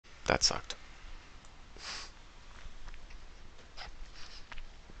that sucked.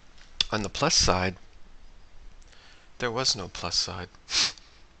 On the plus side, there was no plus side.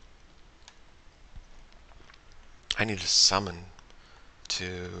 I need to summon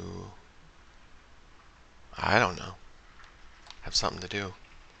to, I don't know, have something to do.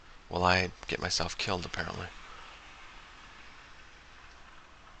 Will I get myself killed, apparently?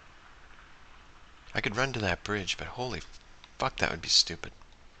 I could run to that bridge, but holy fuck, that would be stupid.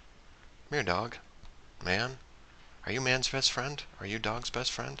 Come here, dog. Man? Are you man's best friend? Are you dog's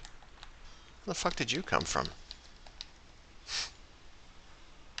best friend? Where the fuck did you come from?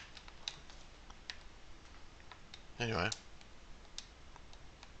 Anyway.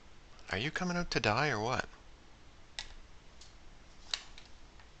 Are you coming out to die or what?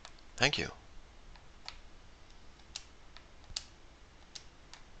 Thank you.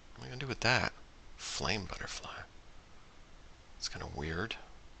 What am I gonna do with that? Flame butterfly. It's kind of weird.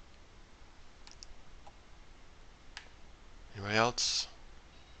 Anybody else?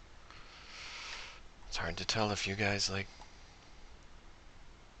 It's hard to tell if you guys like...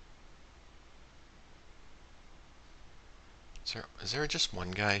 Is there just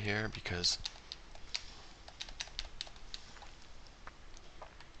one guy here? Because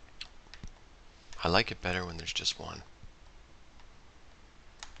I like it better when there's just one.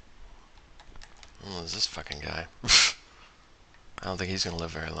 Oh, is this fucking guy? I don't think he's gonna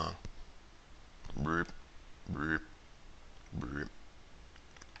live very long. Broop, broop, broop.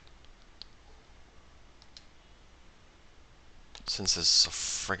 Since this is so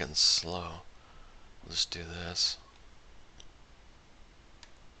friggin' slow, we'll just do this.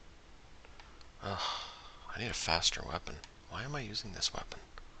 Ugh, I need a faster weapon. Why am I using this weapon?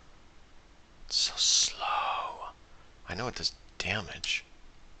 It's so slow. I know it does damage,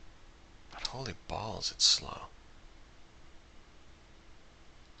 but holy balls, it's slow.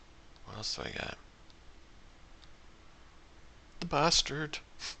 What else do I got? The bastard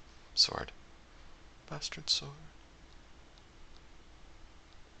sword. Bastard sword.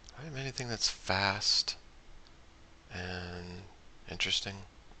 Do I have anything that's fast and interesting?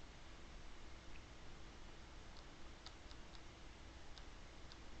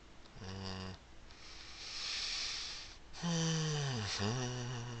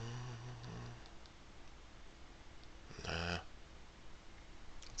 Nah.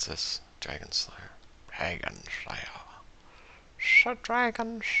 What's this? Dragon Slayer. Dragon Slayer.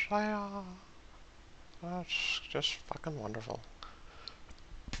 Dragon Slayer. That's just fucking wonderful.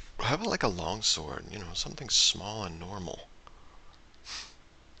 How about like a longsword? You know, something small and normal.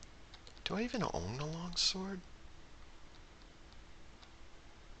 Do I even own a longsword?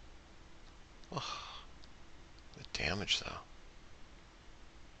 Ugh. The damage, though.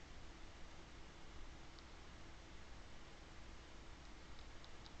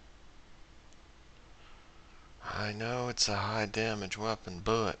 I know it's a high damage weapon,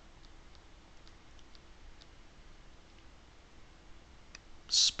 but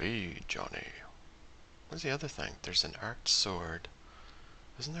speed, Johnny. What's the other thing? There's an arced sword.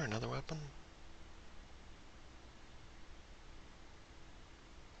 Isn't there another weapon?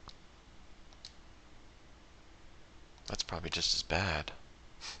 That's probably just as bad.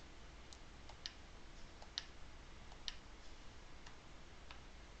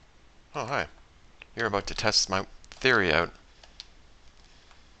 Oh, hi. You're about to test my theory out.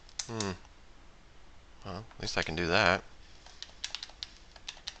 Well, at least I can do that.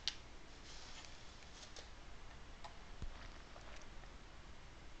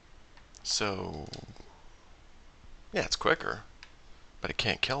 So, yeah, it's quicker, but it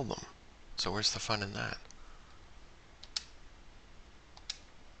can't kill them. So where's the fun in that?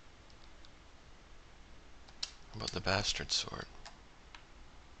 How about the bastard sword?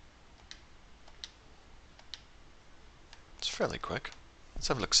 It's fairly quick. Let's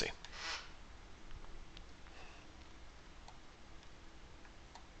have a look-see.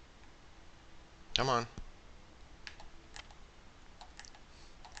 Come on.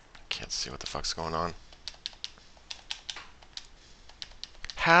 Can't see what the fuck's going on.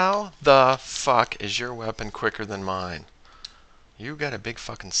 How the fuck is your weapon quicker than mine? You got a big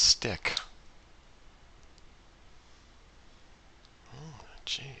fucking stick. Oh,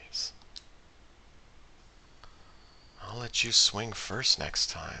 jeez. I'll let you swing first next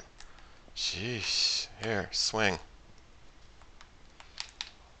time. Jeez. Here, swing.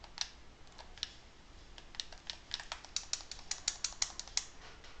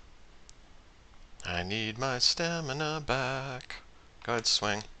 I need my stamina back. Go ahead,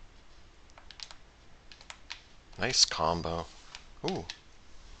 swing. Nice combo. Ooh.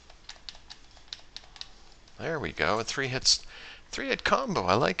 There we go. 3 hits. 3-hit combo.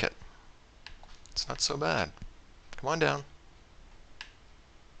 I like it. It's not so bad. Come on down.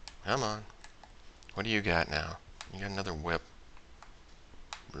 Come on. What do you got now? You got another whip.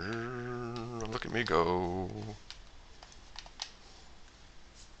 Look at me go.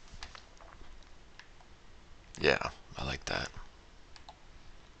 Yeah, I like that.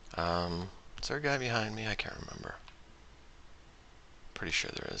 Is there a guy behind me? I can't remember. Pretty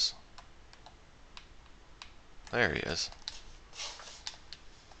sure there is. There he is.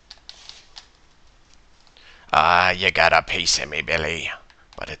 You got a piece of me, Billy,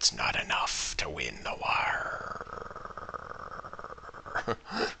 but it's not enough to win the war.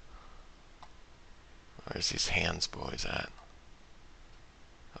 Where's these hands boys at?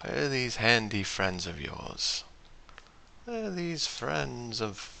 Where are these handy friends of yours? Where are these friends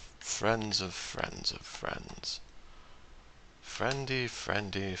of friends of friends of friends? Friendy,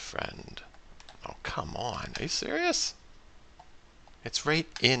 friendy, friend. Oh, come on. Are you serious? It's right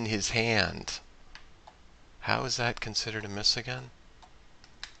in his hand. How is that considered a miss again?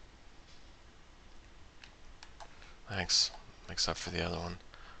 Thanks. Makes up for the other one.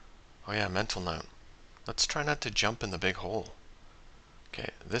 Oh yeah, mental note. Let's try not to jump in the big hole. Okay,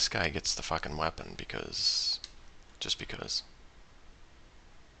 this guy gets the fucking weapon because... just because.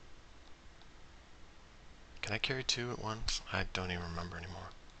 Can I carry two at once? I don't even remember anymore.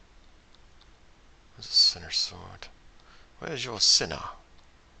 Where's the sinner sword? Where's your sinner?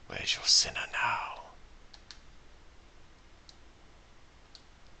 Where's your sinner now?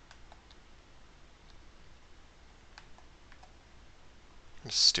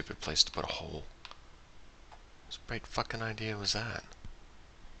 What a stupid place to put a hole. What great fucking idea was that?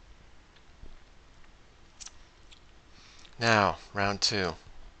 Now, round two.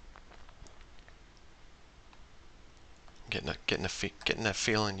 Getting that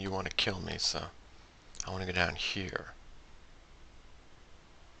feeling you want to kill me, so I want to go down here.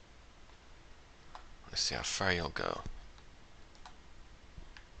 I want to see how far you'll go.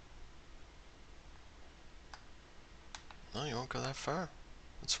 No, you won't go that far.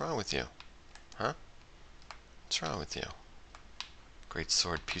 What's wrong with you? Huh? What's wrong with you? Great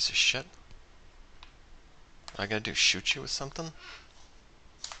sword piece of shit. All I gotta do, shoot you with something?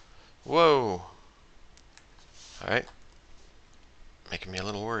 Whoa! Alright. Making me a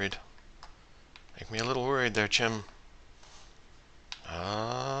little worried. Making me a little worried there, Chim.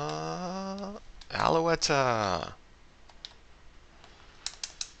 Alouetta!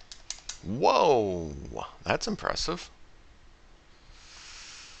 Whoa! That's impressive.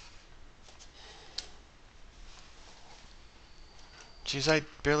 Geez, I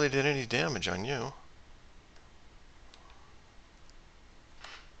barely did any damage on you.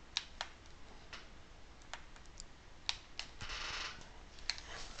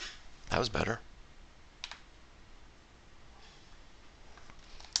 That was better.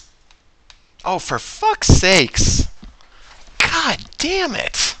 Oh, for fuck's sakes! God damn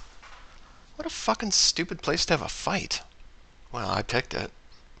it! What a fucking stupid place to have a fight. Well, I picked it.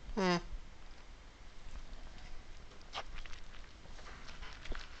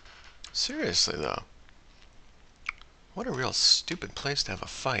 Seriously, though. What a real stupid place to have a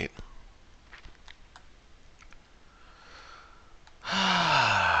fight.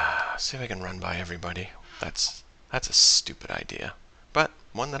 See if I can run by everybody. That's a stupid idea. But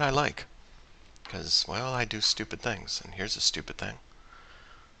one that I like. Because, well, I do stupid things. And here's a stupid thing.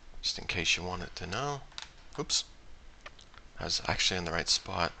 Just in case you wanted to know. Oops. I was actually in the right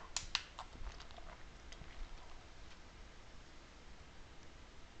spot.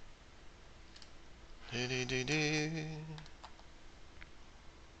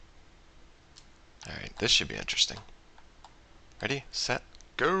 Alright, this should be interesting. Ready, set,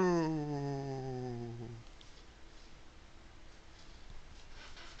 go!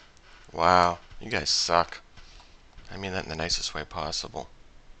 Wow, you guys suck. I mean that in the nicest way possible.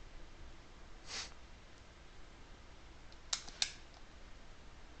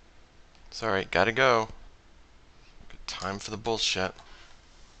 It's alright, gotta go. Good time for the bullshit.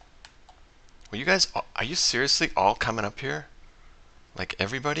 Well, you guys, are you seriously all coming up here? Like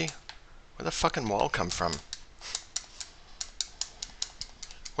everybody? Where the fucking wall come from?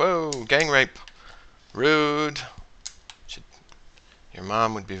 Whoa, gang rape. Rude. Your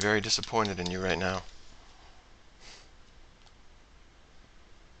mom would be very disappointed in you right now.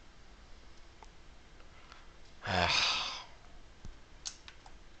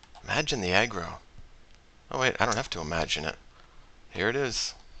 Imagine the aggro. Oh wait, I don't have to imagine it. Here it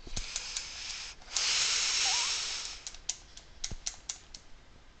is.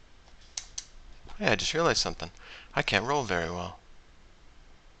 Hey, I just realized something. I can't roll very well.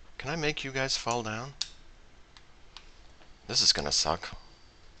 Can I make you guys fall down? This is gonna suck.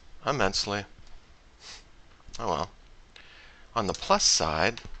 Immensely. Oh well. On the plus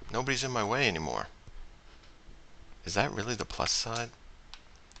side, nobody's in my way anymore. Is that really the plus side?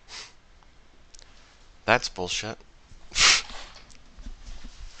 That's bullshit.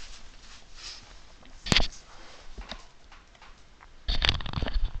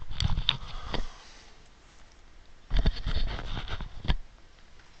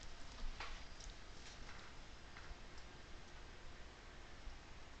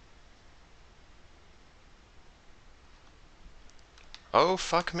 Oh,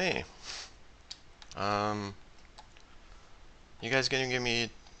 fuck me. You guys gonna give me a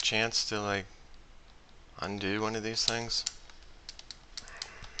chance to, like, undo one of these things?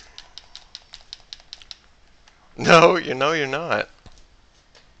 No, you know you're not.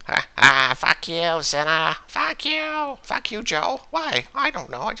 Ha ha, fuck you, sinner. Fuck you. Fuck you, Joe. Why? I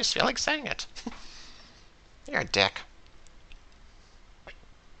don't know. I just feel like saying it. You're a dick.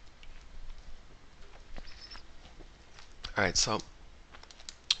 Alright, so,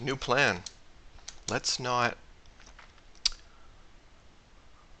 new plan. Let's not...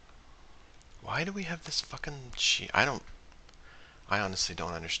 Why do we have this fucking shield? I honestly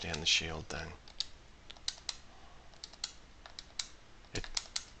don't understand the shield thing.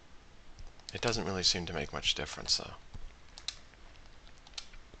 It doesn't really seem to make much difference, though.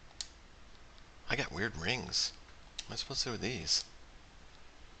 I got weird rings. What am I supposed to do with these?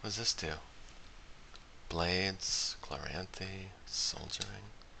 What does this do? Blades, Chloranthe, Soldiering.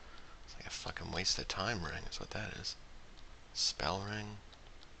 It's like a fucking waste of time ring is what that is. Spell ring.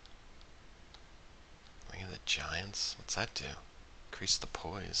 Ring of the Giants. What's that do? Increase the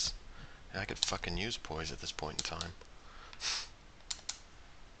poise. Yeah, I could fucking use poise at this point in time.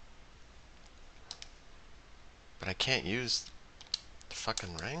 But I can't use the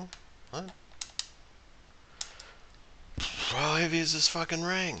fucking ring? What? How heavy is this fucking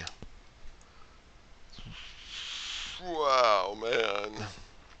ring? Wow, man.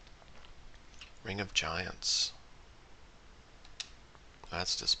 Ring of Giants.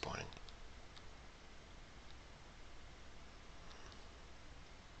 That's disappointing.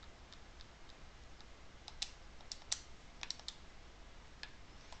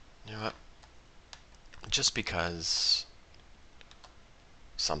 You know what? Just because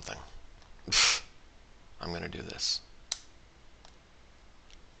something. I'm gonna do this.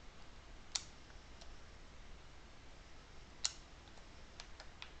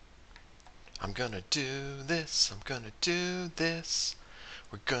 I'm gonna do this. I'm gonna do this.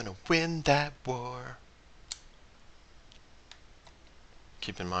 We're gonna win that war.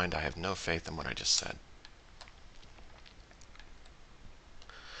 Keep in mind, I have no faith in what I just said.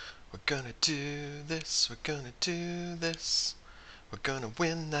 We're gonna do this. We're gonna do this. We're gonna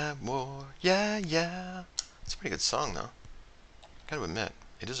win that war. Yeah, yeah. It's a pretty good song, though. Gotta admit,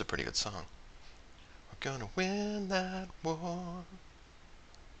 it is a pretty good song. We're gonna win that war.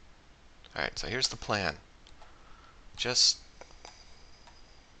 Alright, so here's the plan.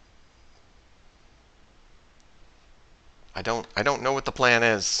 I don't know what the plan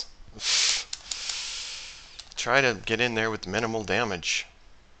is. Try to get in there with minimal damage.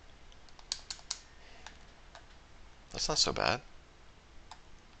 That's not so bad.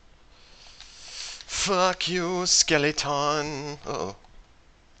 Fuck you, skeleton. Uh-oh.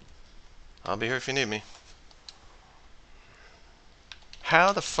 I'll be here if you need me.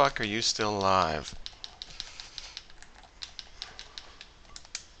 How the fuck are you still alive?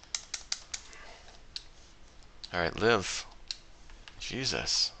 Alright, live.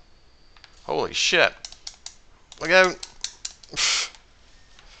 Jesus. Holy shit. Look out.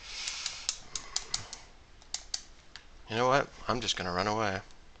 You know what? I'm just gonna run away.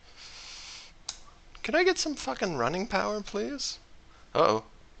 Could I get some fucking running power, please? Uh-oh.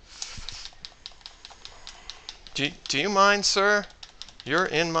 Do you mind, sir? You're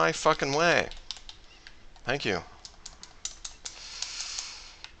in my fucking way. Thank you.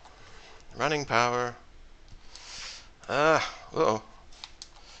 Running power. Uh-oh.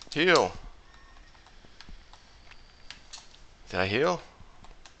 Heal. Did I heal?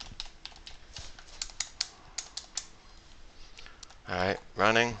 Alright,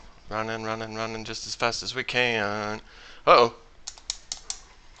 running just as fast as we can. Uh-oh.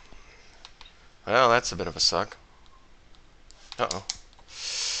 Well, that's a bit of a suck. Uh-oh.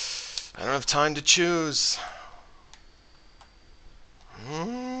 I don't have time to choose.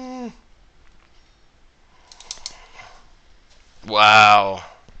 Wow.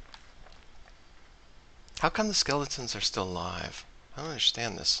 How come the skeletons are still alive? I don't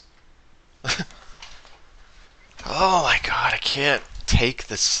understand this. Oh my god, I can't take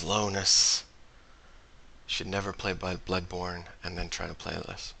the slowness. Should never play Bloodborne and then try to play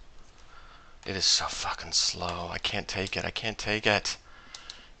this. It is so fucking slow. I can't take it. I can't take it.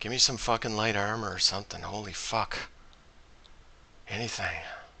 Give me some fucking light armor or something. Holy fuck. Anything.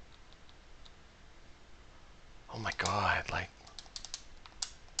 Oh my god, like...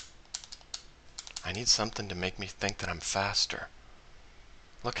 I need something to make me think that I'm faster.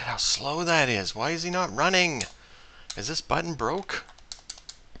 Look at how slow that is. Why is he not running? Is this button broke?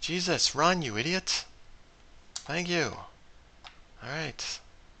 Jesus, run, you idiot. Thank you. Alright.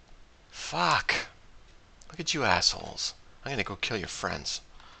 Fuck. Look at you assholes. I'm gonna go kill your friends.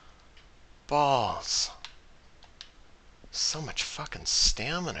 Balls. So much fucking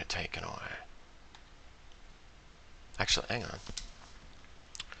stamina taken away. Actually, hang on.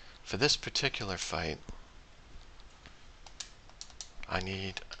 For this particular fight, I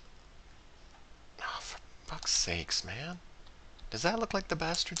need... Oh, for fuck's sakes, man. Does that look like the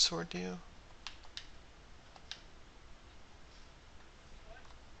bastard sword to you?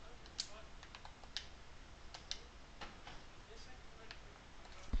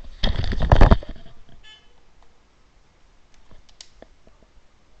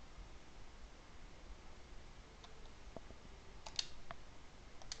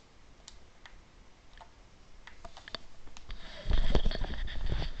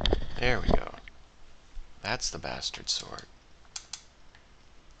 There we go. That's the bastard sword.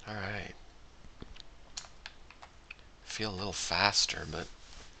 Alright. Feel a little faster, but...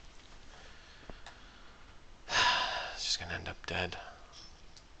 it's just gonna end up dead.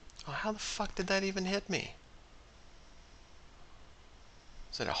 Oh, how the fuck did that even hit me?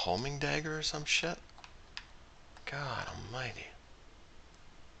 Is it a homing dagger or some shit? God almighty.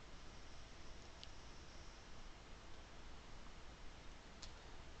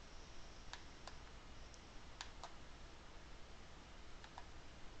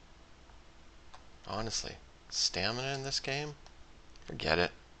 Honestly, stamina in this game? Forget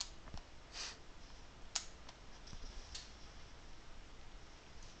it.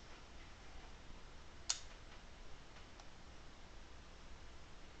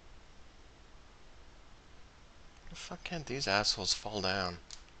 The fuck can't these assholes fall down?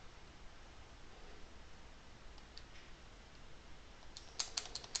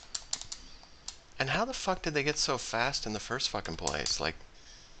 And how the fuck did they get so fast in the first fucking place? Like...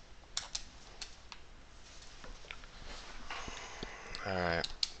 Alright.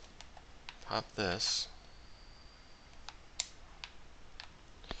 Pop this.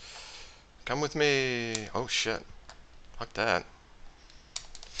 Come with me! Oh shit. Fuck that.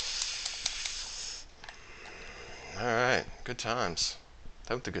 Alright. Good times.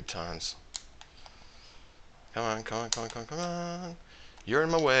 Out the good times. Come on, come on, come on, come on, come on. You're in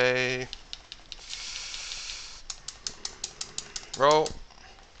my way. Roll.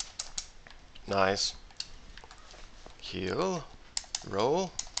 Nice. Heal.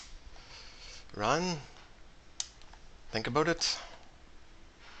 Roll. Run. Think about it.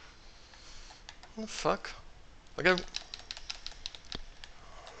 What the fuck? Look at...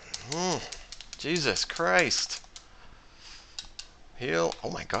 Jesus Christ. Heal.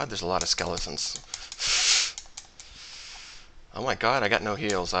 Oh my god, there's a lot of skeletons. Oh my god, I got no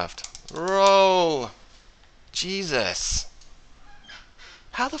heals left. Roll! Jesus.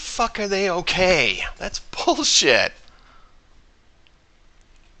 How the fuck are they okay? That's bullshit.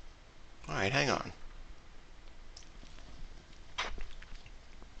 Alright, hang on.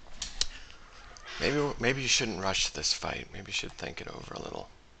 Maybe you shouldn't rush this fight. Maybe you should think it over a little.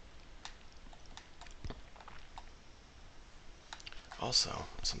 Also,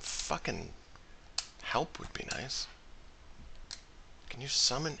 some fucking help would be nice. Can you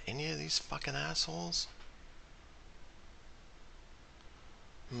summon any of these fucking assholes?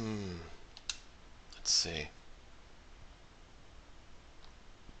 Let's see.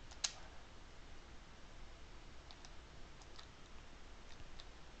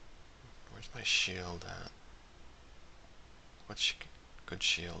 Where's my shield at? What's good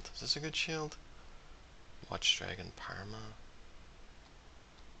shield? Is this a good shield? Watch Dragon Parma.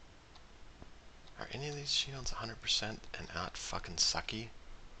 Are any of these shields 100% and not fucking sucky?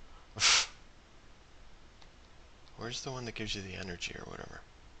 Where's the one that gives you the energy or whatever?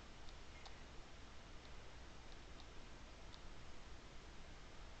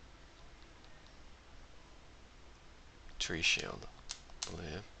 Tree shield, I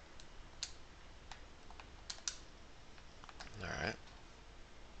believe. Alright.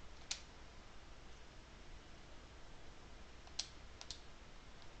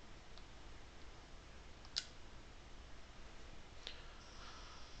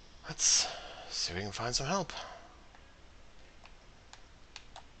 Let's see if we can find some help.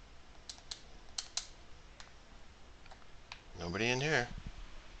 here.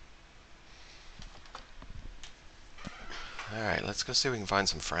 Alright, let's go see if we can find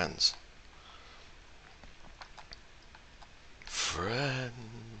some friends.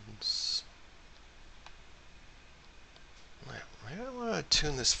 Friends. Maybe I want to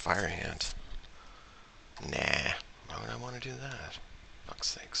tune this fire hand. Nah. Why would I want to do that? Fuck's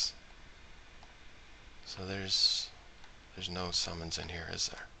sakes. So there's no summons in here, is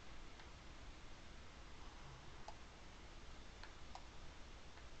there?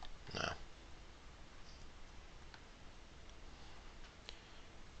 No.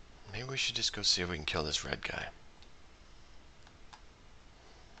 Maybe we should just go see if we can kill this red guy.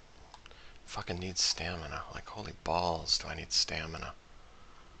 Fucking need stamina. Like, holy balls, do I need stamina.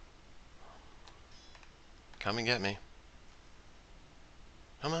 Come and get me.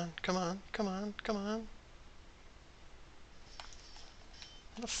 Come on, come on, come on, come on.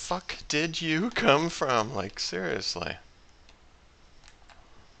 Where the fuck did you come from? Like, seriously.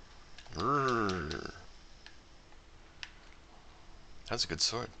 Rrr. That's a good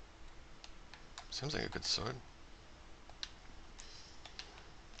sword. Seems like a good sword.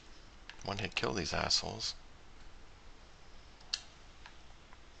 One hit kill these assholes.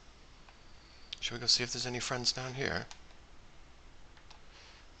 Should we go see if there's any friends down here?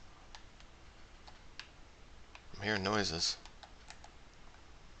 I'm hearing noises.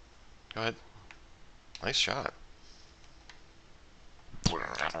 Go ahead. Nice shot.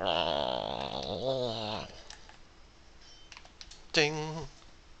 Ding!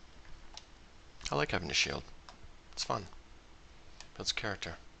 I like having a shield. It's fun. Builds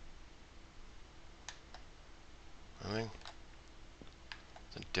character. I mean,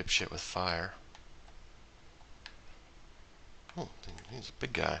 it's a dipshit with fire. Oh, he's a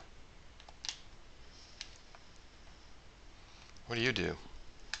big guy. What do you do?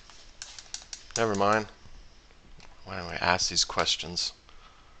 Never mind. Why don't I ask these questions?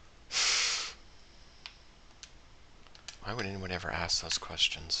 Why would anyone ever ask those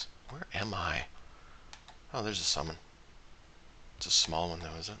questions? Where am I? Oh, there's a summon. It's a small one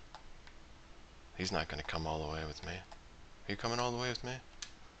though, is it? He's not going to come all the way with me. Are you coming all the way with me?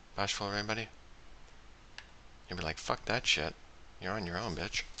 Bashful Ray, buddy? You'll be like, fuck that shit. You're on your own,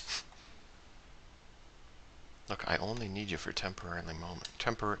 bitch. Look, I only need you for temporarily moment.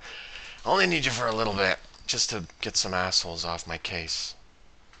 I only need you for a little bit. Just to get some assholes off my case.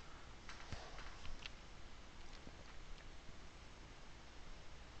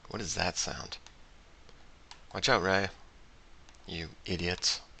 What is that sound? Watch out, Ray. You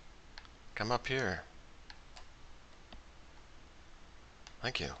idiots. Come up here.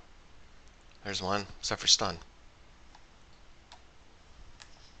 Thank you. There's one, except for stun.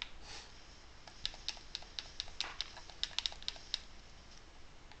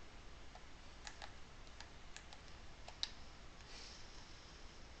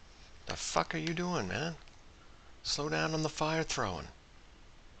 The fuck are you doing, man? Slow down on the fire throwing.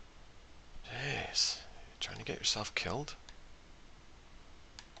 Jeez. You trying to get yourself killed?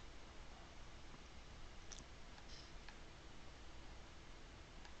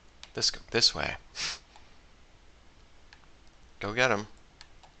 This way. Go get him.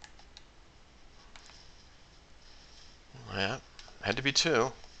 Yeah, had to be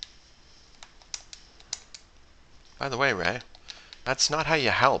two. By the way, Ray, that's not how you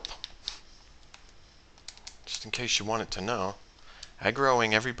help. Just in case you wanted to know.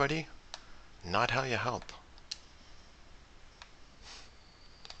 Aggroing everybody, not how you help.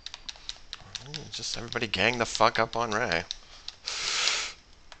 Just everybody gang the fuck up on Ray.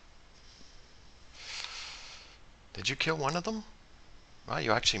 Did you kill one of them? Wow,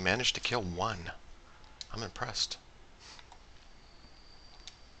 you actually managed to kill one. I'm impressed.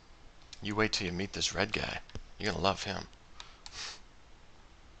 You wait till you meet this red guy. You're gonna love him.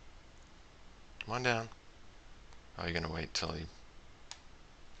 Come on down. Oh, you're gonna wait till he...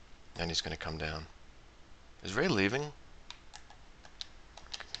 Then he's gonna come down. Is Ray leaving?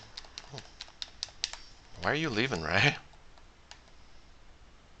 Why are you leaving, Ray?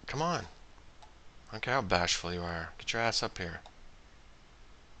 Come on. I don't care how bashful you are. Get your ass up here.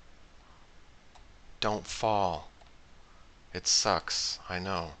 Don't fall. It sucks. I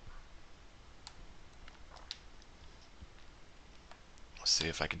know. Let's see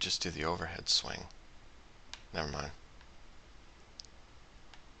if I could just do the overhead swing. Never mind.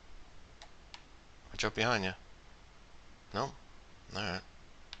 Watch out behind you. No? Alright.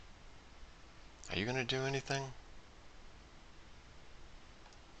 Are you gonna do anything?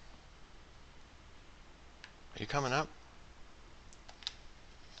 Are you coming up?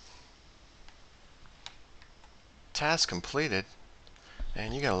 Task completed.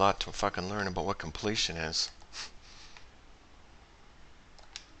 And you got a lot to fucking learn about what completion is.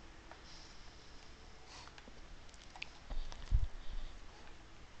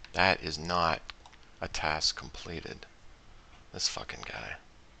 That is not a task completed. This fucking guy.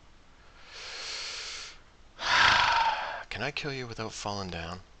 Can I kill you without falling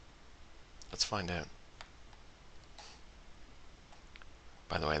down? Let's find out.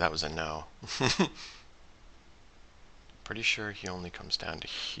 By the way, that was a no. Pretty sure he only comes down to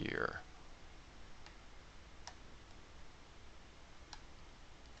here.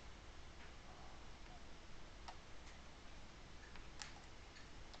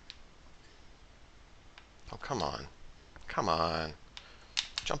 Oh, come on. Come on.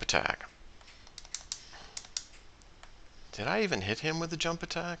 Jump attack. Did I even hit him with the jump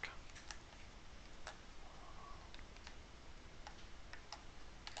attack?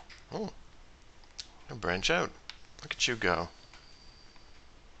 Oh. Branch out. Look at you go.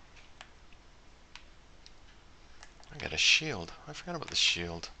 I got a shield. I forgot about the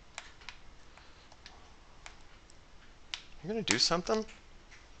shield. You gonna do something?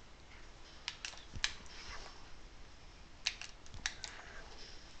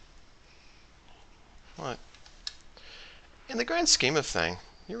 What? In the grand scheme of things,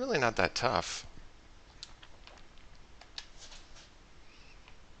 you're really not that tough.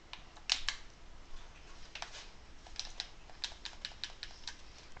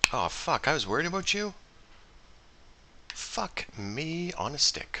 Oh, fuck. I was worried about you. Fuck me on a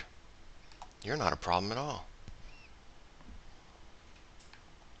stick. You're not a problem at all.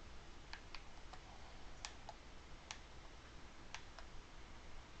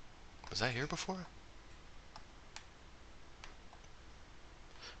 Was I here before?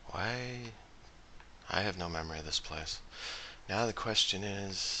 Why? I have no memory of this place. Now the question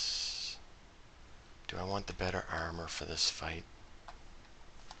is, do I want the better armor for this fight?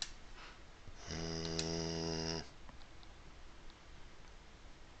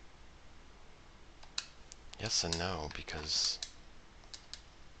 Yes and no, because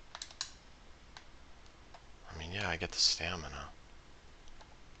I mean, yeah, I get the stamina.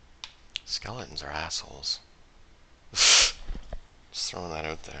 Skeletons are assholes. Just throwing that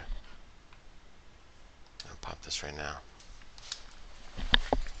out there. I'll pop this right now.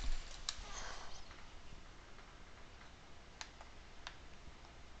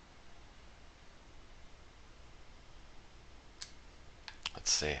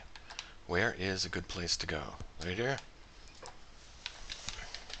 Let's see. Where is a good place to go? Right here?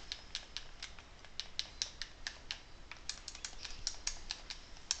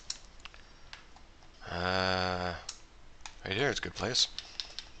 Right here is a good place.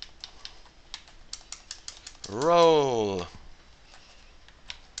 Roll!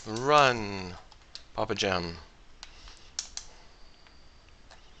 Run! Papa Gem.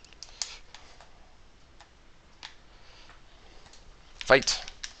 Fight!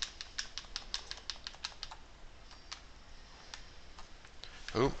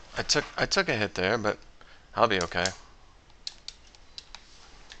 Oop, I took a hit there, but I'll be okay.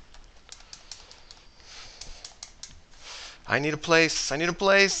 I need a place. I need a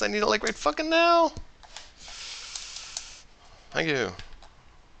place. I need it like right fucking now. Thank you.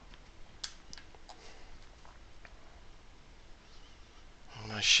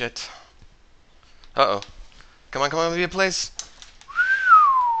 Oh, shit. Uh-oh. Come on, be a place.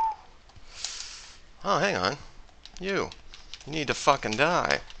 Oh, hang on. You need to fucking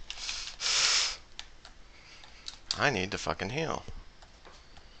die. I need to fucking heal.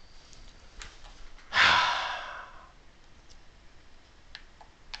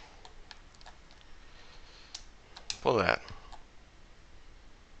 Pull that.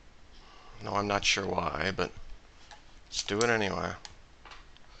 No, I'm not sure why, but let's do it anyway.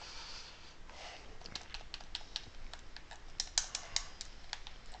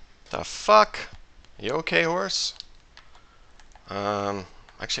 The fuck? You okay, horse?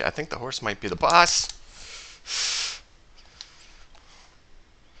 Actually, I think the horse might be the boss.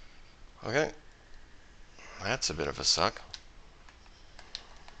 Okay. That's a bit of a suck.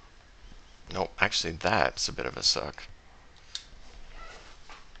 Nope, actually, that's a bit of a suck.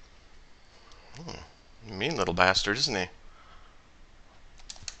 Mean little bastard, isn't he?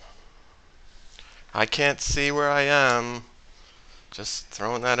 I can't see where I am. Just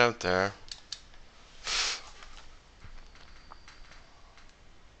throwing that out there.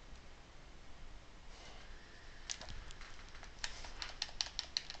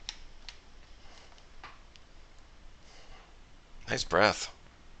 Nice breath.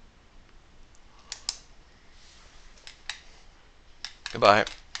 Goodbye.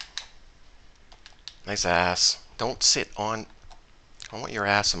 Nice ass. Don't sit on... I don't want your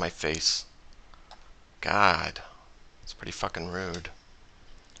ass in my face. God. It's pretty fucking rude.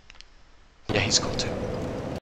 Yeah, he's cool too.